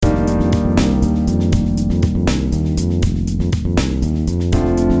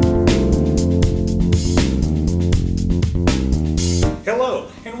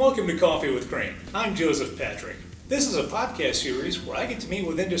I'm Joseph Patrick. This is a podcast series where I get to meet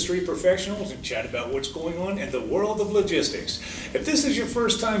with industry professionals and chat about what's going on in the world of logistics. If this is your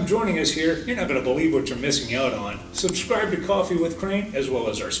first time joining us here, you're not going to believe what you're missing out on. Subscribe to Coffee with Crane, as well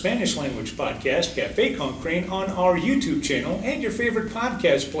as our Spanish language podcast, Cafe con Crane, on our YouTube channel and your favorite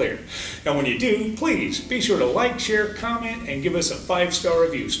podcast player. And when you do, please be sure to like, share, comment, and give us a 5-star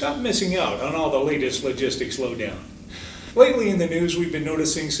review. Stop missing out on all the latest logistics lowdown. Lately in the news, we've been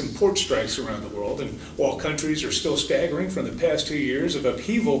noticing some port strikes around the world, and while countries are still staggering from the past 2 years of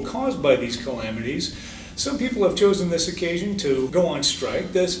upheaval caused by these calamities, some people have chosen this occasion to go on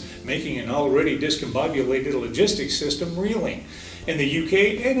strike, thus making an already discombobulated logistics system reeling. In the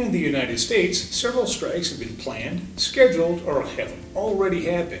UK and in the United States, several strikes have been planned, scheduled, or have already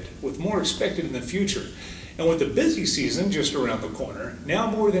happened, with more expected in the future. And with the busy season just around the corner,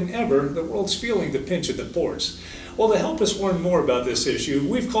 now more than ever, the world's feeling the pinch at the ports. Well, to help us learn more about this issue,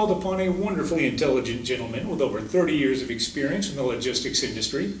 we've called upon a wonderfully intelligent gentleman with over 30 years of experience in the logistics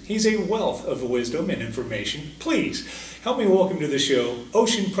industry. He's a wealth of wisdom and information. Please help me welcome to the show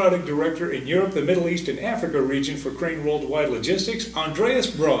Ocean Product Director in Europe, the Middle East, and Africa region for Crane Worldwide Logistics, Andreas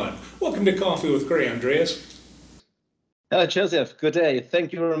Braun. Welcome to Coffee with Crane, Andreas. Hello, Joseph. Good day.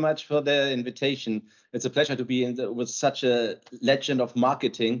 Thank you very much for the invitation. It's a pleasure to be with such a legend of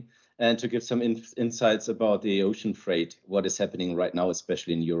marketing and to give some insights about the ocean freight, what is happening right now,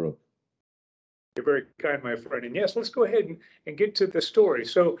 especially in Europe. You're very kind, my friend. And yes, let's go ahead and get to the story.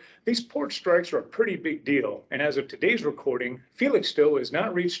 So these port strikes are a pretty big deal. And as of today's recording, Felixstowe has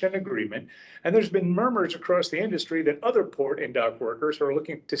not reached an agreement. And there's been murmurs across the industry that other port and dock workers are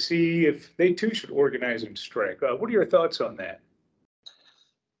looking to see if they too should organize and strike. What are your thoughts on that?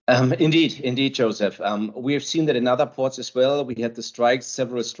 Indeed, Joseph. We have seen that in other ports as well. We had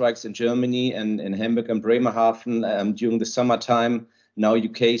several strikes in Germany and in Hamburg and Bremerhaven during the summertime. Now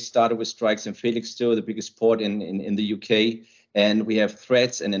UK started with strikes in Felixstowe, the biggest port in the UK. And we have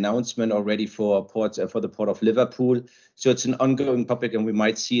threats and announcement already for the port of Liverpool. So it's an ongoing topic, and we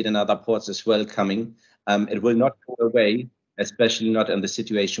might see it in other ports as well coming. It will not go away, especially not in the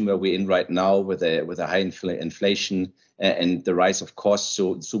situation where we're in right now with a high inflation and the rise of costs.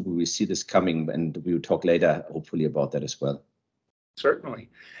 So we will see this coming, and we will talk later, hopefully, about that as well. Certainly.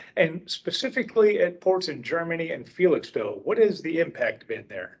 And specifically at ports in Germany and Felixstowe, what has the impact been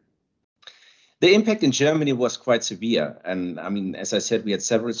there? The impact in Germany was quite severe. And I mean, as I said, we had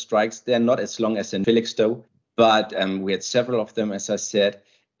several strikes there, not as long as in Felixstowe, but we had several of them, as I said.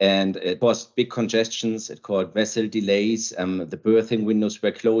 And it caused big congestions. It caused vessel delays. The berthing windows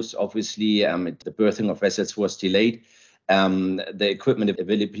were closed. Obviously, the berthing of vessels was delayed. The equipment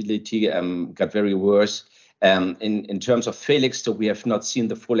availability got very worse. In terms of Felixstowe, we have not seen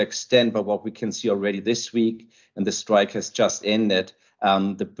the full extent, but what we can see already this week, and the strike has just ended,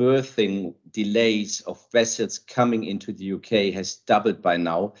 the berthing delays of vessels coming into the UK has doubled by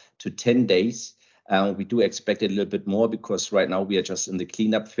now to 10 days. We do expect it a little bit more because right now we are just in the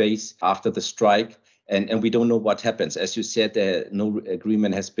cleanup phase after the strike, and we don't know what happens. As you said, no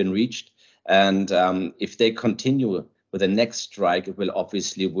agreement has been reached. And if they continue with the next strike, it will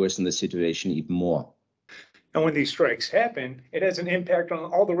obviously worsen the situation even more. And when these strikes happen, it has an impact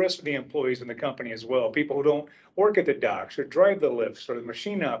on all the rest of the employees in the company as well. People who don't work at the docks or drive the lifts or the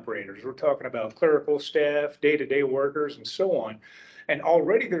machine operators. We're talking about clerical staff, day-to-day workers, and so on. And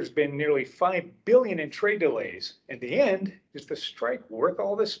already there's been nearly $5 billion in trade delays. In the end, is the strike worth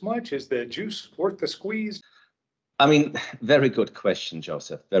all this much? Is the juice worth the squeeze? I mean, very good question,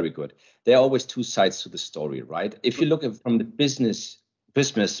 Joseph. Very good. There are always two sides to the story, right? If you look at from the business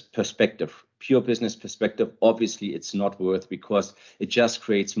perspective, pure business perspective, obviously it's not worth because it just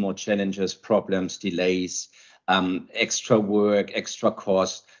creates more challenges, problems, delays, extra work, extra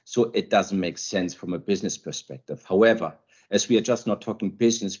cost. So it doesn't make sense from a business perspective. However, as we are just not talking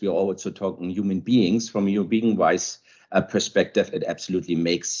business, we are also talking human beings. From a human being-wise perspective, it absolutely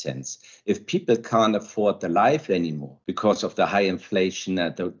makes sense. If people can't afford the life anymore because of the high inflation,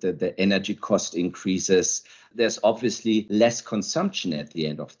 the energy cost increases, there's obviously less consumption at the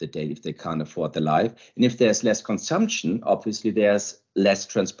end of the day if they can't afford the life. And if there's less consumption, obviously there's less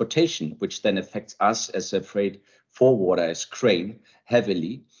transportation, which then affects us as a freight forwarder, as Crane,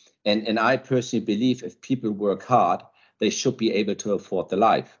 heavily. And I personally believe if people work hard, they should be able to afford the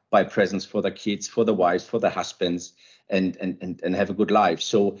life, buy presents for the kids, for the wives, for the husbands, and have a good life.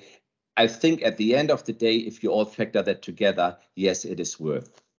 So I think at the end of the day, if you all factor that together, yes, it is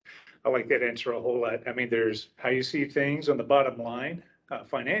worth. I like that answer a whole lot. I mean, there's how you see things on the bottom line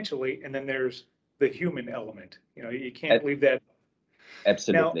financially, and then there's the human element. You know, you can't leave that.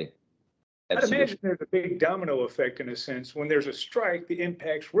 Absolutely. Now, I'd Absolutely. imagine there's a big domino effect in a sense. When there's a strike, the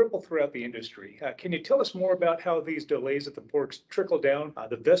impacts ripple throughout the industry. Can you tell us more about how these delays at the ports trickle down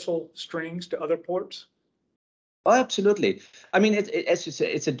the vessel strings to other ports? Oh, absolutely. I mean, as you say,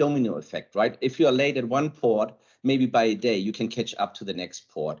 it's a domino effect, right? If you're late at one port, maybe by a day, you can catch up to the next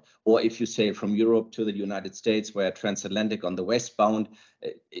port. Or if you say from Europe to the United States, where transatlantic on the westbound,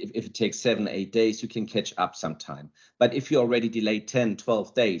 if it takes 7, 8 days, you can catch up sometime. But if you're already delayed 10,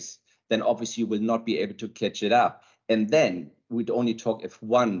 12 days, then obviously you will not be able to catch it up. And then we'd only talk if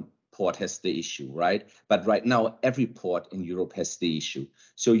one port has the issue, right? But right now, every port in Europe has the issue.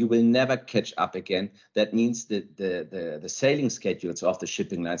 So you will never catch up again. That means that the sailing schedules of the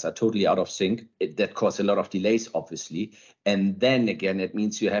shipping lines are totally out of sync. That causes a lot of delays, obviously. And then again, it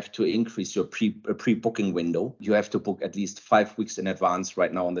means you have to increase your pre-booking window. You have to book at least 5 weeks in advance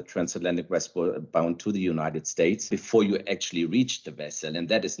right now on the transatlantic westbound to the United States before you actually reach the vessel. And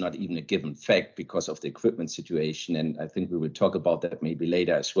that is not even a given fact because of the equipment situation. And I think we will talk about that maybe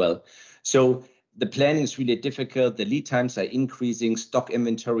later as well. So the planning is really difficult. The lead times are increasing. Stock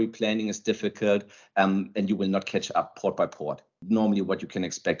inventory planning is difficult, and you will not catch up port by port. Normally, what you can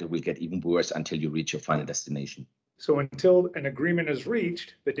expect, it will get even worse until you reach your final destination. So until an agreement is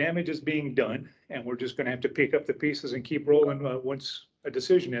reached, the damage is being done, and we're just going to have to pick up the pieces and keep rolling once a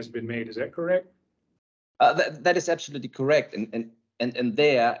decision has been made. Is that correct? That is absolutely correct. And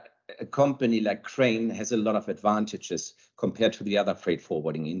there, a company like Crane has a lot of advantages compared to the other freight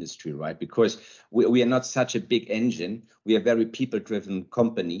forwarding industry, right? Because we are not such a big engine. We are a very people-driven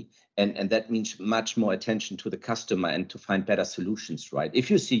company. And that means much more attention to the customer and to find better solutions, right? If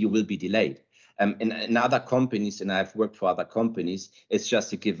you see you will be delayed. In other companies, and I've worked for other companies, it's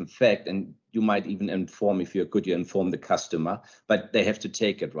just a given fact. And you might even inform, if you're good, you inform the customer, but they have to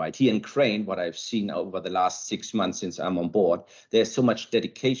take it, right? Here in Crane, what I've seen over the last 6 months since I'm on board, there's so much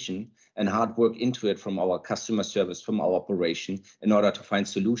dedication and hard work into it from our customer service, from our operation, in order to find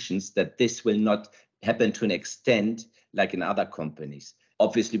solutions that this will not happen to an extent like in other companies.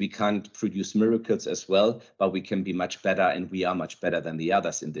 Obviously, we can't produce miracles as well, but we can be much better, and we are much better than the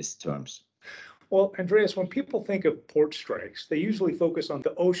others in these terms. Well, Andreas, when people think of port strikes, they usually focus on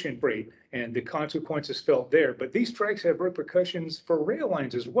the ocean freight and the consequences felt there. But these strikes have repercussions for rail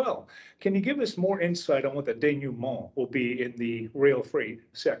lines as well. Can you give us more insight on what the denouement will be in the rail freight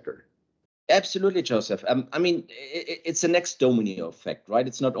sector? Absolutely, Joseph. I mean, it's a next domino effect, right?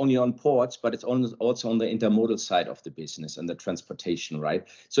 It's not only on ports, but it's also on the intermodal side of the business and the transportation, right?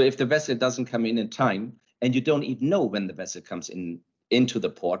 So if the vessel doesn't come in time, and you don't even know when the vessel comes into the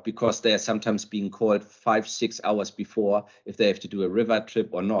port, because they are sometimes being called 5, 6 hours before if they have to do a river trip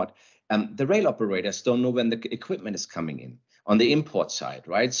or not, the rail operators don't know when the equipment is coming in on the import side,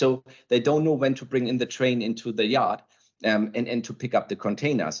 right? So they don't know when to bring in the train into the yard. And to pick up the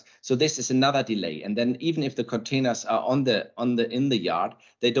containers. So this is another delay. And then even if the containers are in the yard,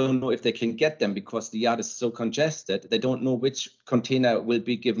 they don't know if they can get them because the yard is so congested. They don't know which container will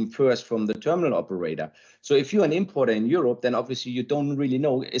be given first from the terminal operator. So if you're an importer in Europe, then obviously you don't really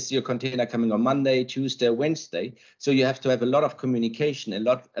know, is your container coming on Monday, Tuesday, Wednesday? So you have to have a lot of communication, a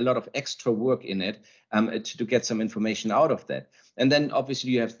lot of extra work in it to get some information out of that. And then obviously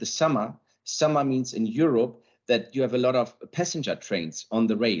you have the summer. Summer means in Europe that you have a lot of passenger trains on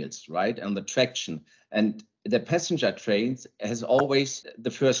the rails, right, on the traction. And the passenger trains has always the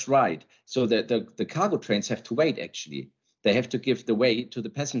first ride. So the cargo trains have to wait, actually. They have to give the way to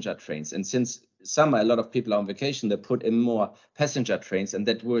the passenger trains. And since summer, a lot of people are on vacation, they put in more passenger trains, and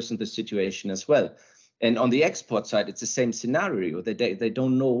that worsens the situation as well. And on the export side, it's the same scenario. They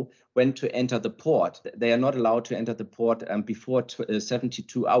don't know when to enter the port. They are not allowed to enter the port before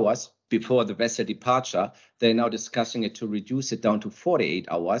 72 hours before the vessel departure. They're now discussing it to reduce it down to 48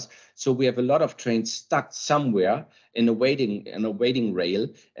 hours. So we have a lot of trains stuck somewhere in a waiting rail,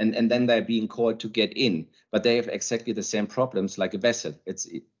 and then they're being called to get in. But they have exactly the same problems like a vessel.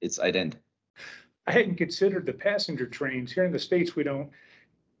 It's identical. I hadn't considered the passenger trains. Here in the States, we don't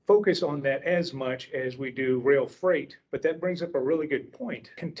focus on that as much as we do rail freight, but that brings up a really good point.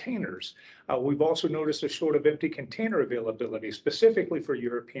 Containers. We've also noticed a short of empty container availability, specifically for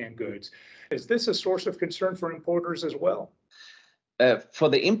European goods. Is this a source of concern for importers as well? For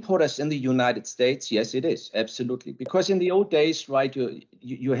the importers in the United States, yes, it is, absolutely. Because in the old days, right,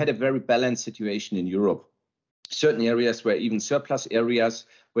 you had a very balanced situation in Europe. Certain areas were even surplus areas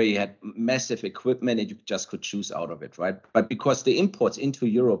where you had massive equipment and you just could choose out of it, right? But because the imports into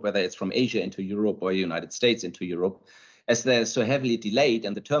Europe, whether it's from Asia into Europe or United States into Europe, as they're so heavily delayed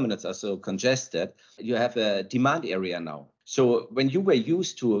and the terminals are so congested, you have a demand area now. So when you were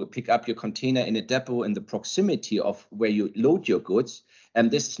used to pick up your container in a depot in the proximity of where you load your goods, and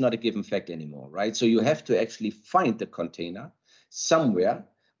this is not a given fact anymore, right? So you have to actually find the container somewhere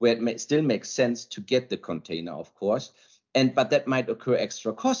where it still makes sense to get the container, of course. But that might occur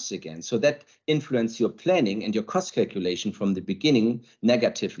extra costs again. So that influence your planning and your cost calculation from the beginning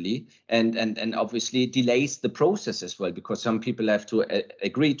negatively, and obviously delays the process as well, because some people have to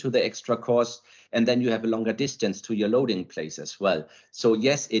agree to the extra cost, and then you have a longer distance to your loading place as well. So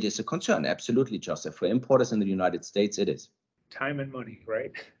yes, it is a concern. Absolutely, Joseph. For importers in the United States, it is. Time and money,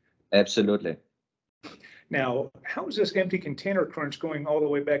 right? Absolutely. Now, how is this empty container crunch going all the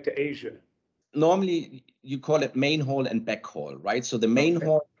way back to Asia? Normally you call it main haul and back haul, right? So the main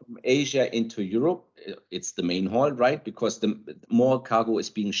haul from Asia into Europe, it's the main haul, right? Because the more cargo is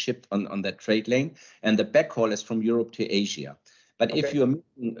being shipped on that trade lane, and the back haul is from Europe to Asia. But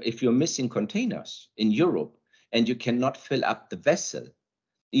if you're missing containers in Europe and you cannot fill up the vessel,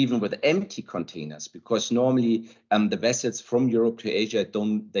 even with empty containers, because normally the vessels from Europe to Asia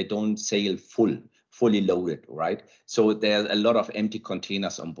don't sail fully loaded, right? So there are a lot of empty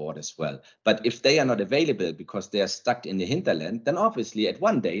containers on board as well. But if they are not available because they are stuck in the hinterland, then obviously at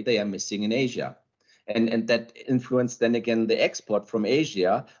one day they are missing in Asia. And that influenced then again the export from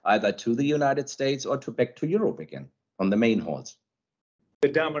Asia, either to the United States or back to Europe again on the main hauls. The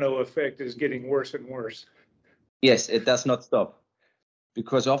domino effect is getting worse and worse. Yes, it does not stop.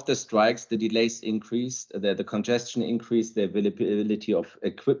 Because of the strikes, the delays increased, the congestion increased, the availability of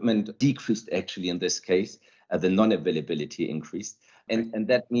equipment decreased actually in this case, the non-availability increased. And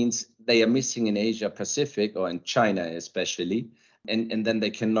that means they are missing in Asia Pacific or in China especially, and then they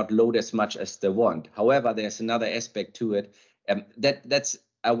cannot load as much as they want. However, there's another aspect to it. That's,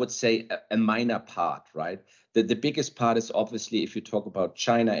 I would say, a minor part, right? The biggest part is obviously if you talk about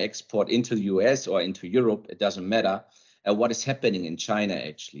China export into the US or into Europe, it doesn't matter. What is happening in China,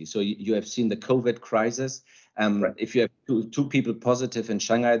 actually. So you have seen the COVID crisis. Right. If you have two people positive in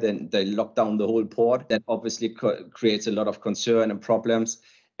Shanghai, then they lock down the whole port. That obviously creates a lot of concern and problems.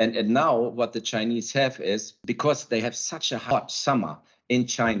 And now what the Chinese have is, because they have such a hot summer in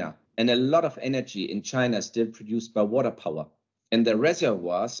China, and a lot of energy in China is still produced by water power, and the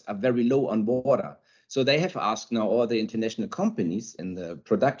reservoirs are very low on water. So they have asked now all the international companies in the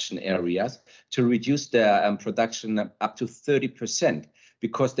production areas to reduce their production up to 30%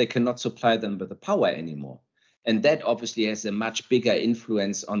 because they cannot supply them with the power anymore. And that obviously has a much bigger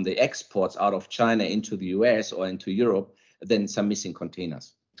influence on the exports out of China into the US or into Europe than some missing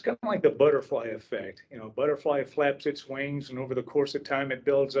containers. It's kind of like the butterfly effect. You know, butterfly flaps its wings, and over the course of time, it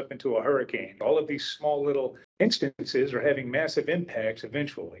builds up into a hurricane. All of these small little instances are having massive impacts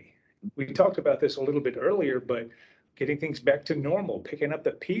eventually. We talked about this a little bit earlier, but getting things back to normal, picking up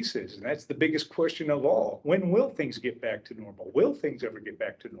the pieces, and that's the biggest question of all. When will things get back to normal? Will things ever get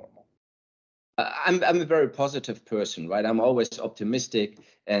back to normal? I'm a very positive person, right? I'm always optimistic,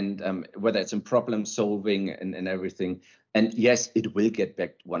 and whether it's in problem solving and everything. And yes, it will get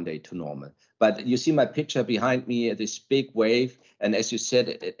back one day to normal. But you see my picture behind me, this big wave. And as you said,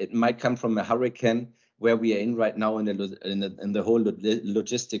 it might come from a hurricane where we are in right now in the whole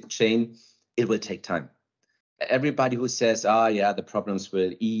logistic chain. It will take time. Everybody who says, yeah, the problems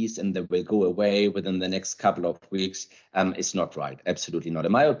will ease and they will go away within the next couple of weeks is not right. Absolutely not.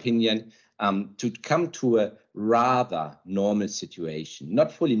 In my opinion, to come to a rather normal situation,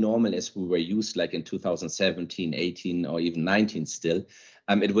 not fully normal as we were used like in 2017, 18, or even 19 still,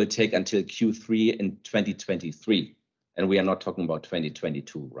 it will take until Q3 in 2023. And we are not talking about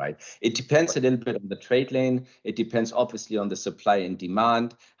 2022, right? It depends a little bit on the trade lane. It depends obviously on the supply and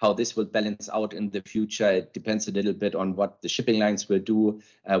demand, how this will balance out in the future. It depends a little bit on what the shipping lines will do.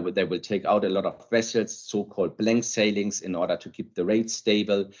 They will take out a lot of vessels, so-called blank sailings, in order to keep the rates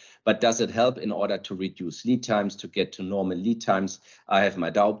stable. But does it help in order to reduce lead times, to get to normal lead times? I have my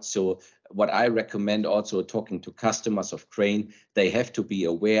doubts. So what I recommend also talking to customers of Crane, they have to be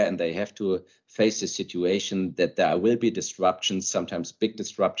aware and they have to face the situation that there will be disruptions, sometimes big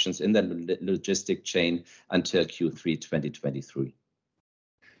disruptions in the logistic chain until Q3 2023.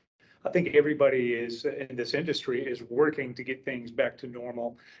 I think everybody is in this industry is working to get things back to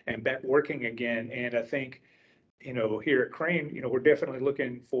normal and back working again. And I think, you know, here at Crane, you know, we're definitely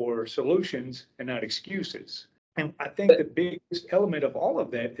looking for solutions and not excuses. And I think the biggest element of all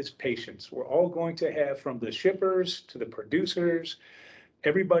of that is patience. We're all going to have, from the shippers to the producers,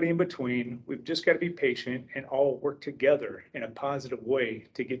 everybody in between. We've just got to be patient and all work together in a positive way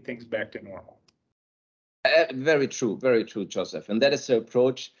to get things back to normal. Very true, Joseph. And that is the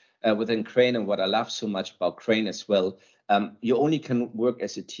approach within Crane, and what I love so much about Crane as well, you only can work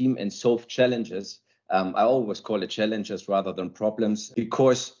as a team and solve challenges. I always call it challenges rather than problems,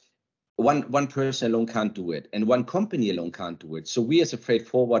 because one person alone can't do it, and one company alone can't do it. So we as a freight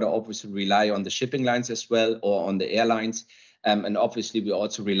forwarder obviously rely on the shipping lines as well, or on the airlines, and obviously we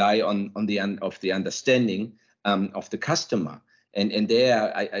also rely on the understanding of the customer. And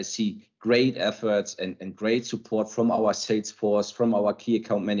there I see great efforts and great support from our sales force, from our key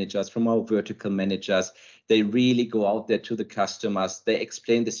account managers, from our vertical managers. They really go out there to the customers. They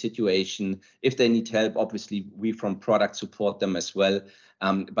explain the situation. If they need help, obviously we from product support them as well.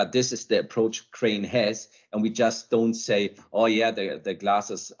 But this is the approach Crane has, and we just don't say, oh yeah, the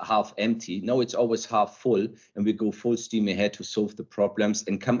glass is half empty. No, it's always half full, and we go full steam ahead to solve the problems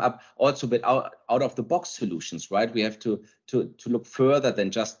and come up also with out of the box solutions, right? We have to look further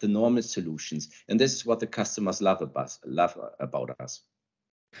than just the normal solutions, and this is what the customers love about us.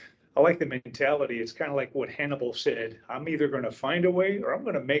 I like the mentality. It's kind of like what Hannibal said, I'm either going to find a way or I'm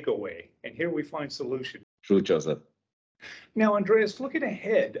going to make a way. And here we find solutions. True, Joseph. Now, Andreas, looking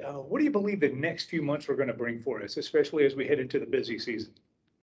ahead, what do you believe the next few months are going to bring for us, especially as we head into the busy season?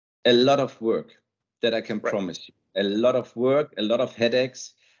 A lot of work, that I can promise you. A lot of work, a lot of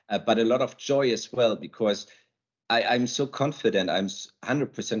headaches, but a lot of joy as well, because I'm so confident, I'm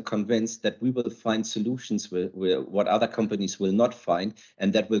 100% convinced that we will find solutions with what other companies will not find,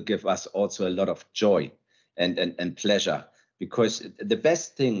 and that will give us also a lot of joy and pleasure, because the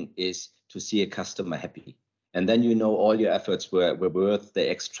best thing is to see a customer happy. And then you know all your efforts were worth the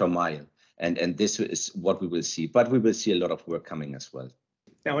extra mile. And this is what we will see. But we will see a lot of work coming as well.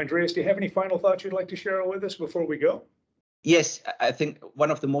 Now, Andreas, do you have any final thoughts you'd like to share with us before we go? Yes, I think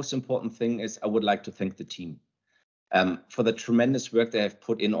one of the most important things is I would like to thank the team for the tremendous work they have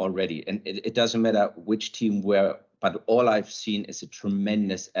put in already. And it doesn't matter which team but all I've seen is a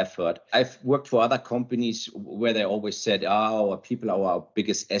tremendous effort. I've worked for other companies where they always said, our people are our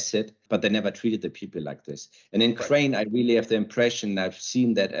biggest asset, but they never treated the people like this. And in Crane, I really have the impression, I've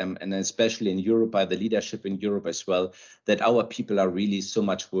seen that, and especially in Europe, by the leadership in Europe as well, that our people are really so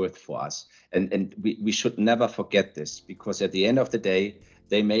much worth for us. And we should never forget this, because at the end of the day,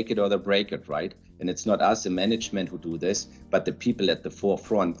 they make it or they break it, right? And it's not us, the management, who do this, but the people at the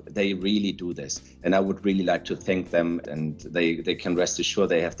forefront, they really do this. And I would really like to thank them, and they can rest assured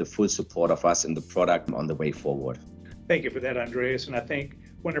they have the full support of us in the product on the way forward. Thank you for that, Andreas. And I think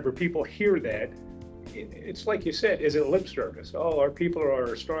whenever people hear that, it's like you said, is it lip service? Oh, our people are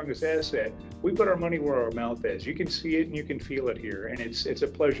our strongest asset. We put our money where our mouth is. You can see it and you can feel it here. And it's a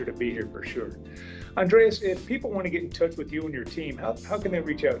pleasure to be here for sure. Andreas, if people want to get in touch with you and your team, how can they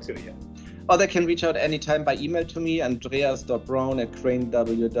reach out to you? Oh, they can reach out anytime by email to me,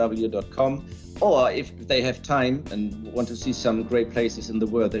 andreas.brown@craneww.com. Or if they have time and want to see some great places in the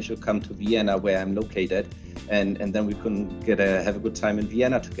world, they should come to Vienna, where I'm located. And then we can have a good time in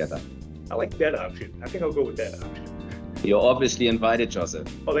Vienna together. I like that option. I think I'll go with that option. You're obviously invited, Joseph.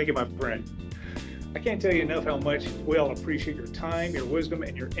 Oh, thank you, my friend. I can't tell you enough how much we all appreciate your time, your wisdom,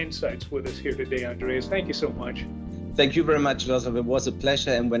 and your insights with us here today, Andreas. Thank you so much. Thank you very much, Joseph. It was a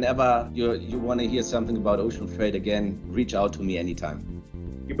pleasure. And whenever you want to hear something about ocean freight again, reach out to me anytime.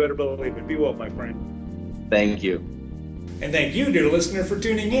 You better believe it. Be well, my friend. Thank you. And thank you, dear listener, for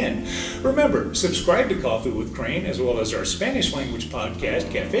tuning in. Remember, subscribe to Coffee with Crane, as well as our Spanish language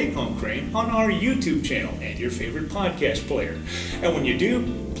podcast, Café con Crane, on our YouTube channel and your favorite podcast player. And when you do,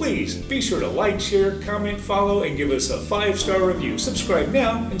 please be sure to like, share, comment, follow, and give us a 5-star review. Subscribe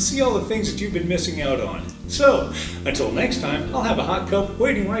now and see all the things that you've been missing out on. So, until next time, I'll have a hot cup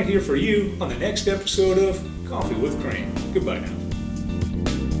waiting right here for you on the next episode of Coffee with Crane. Goodbye now.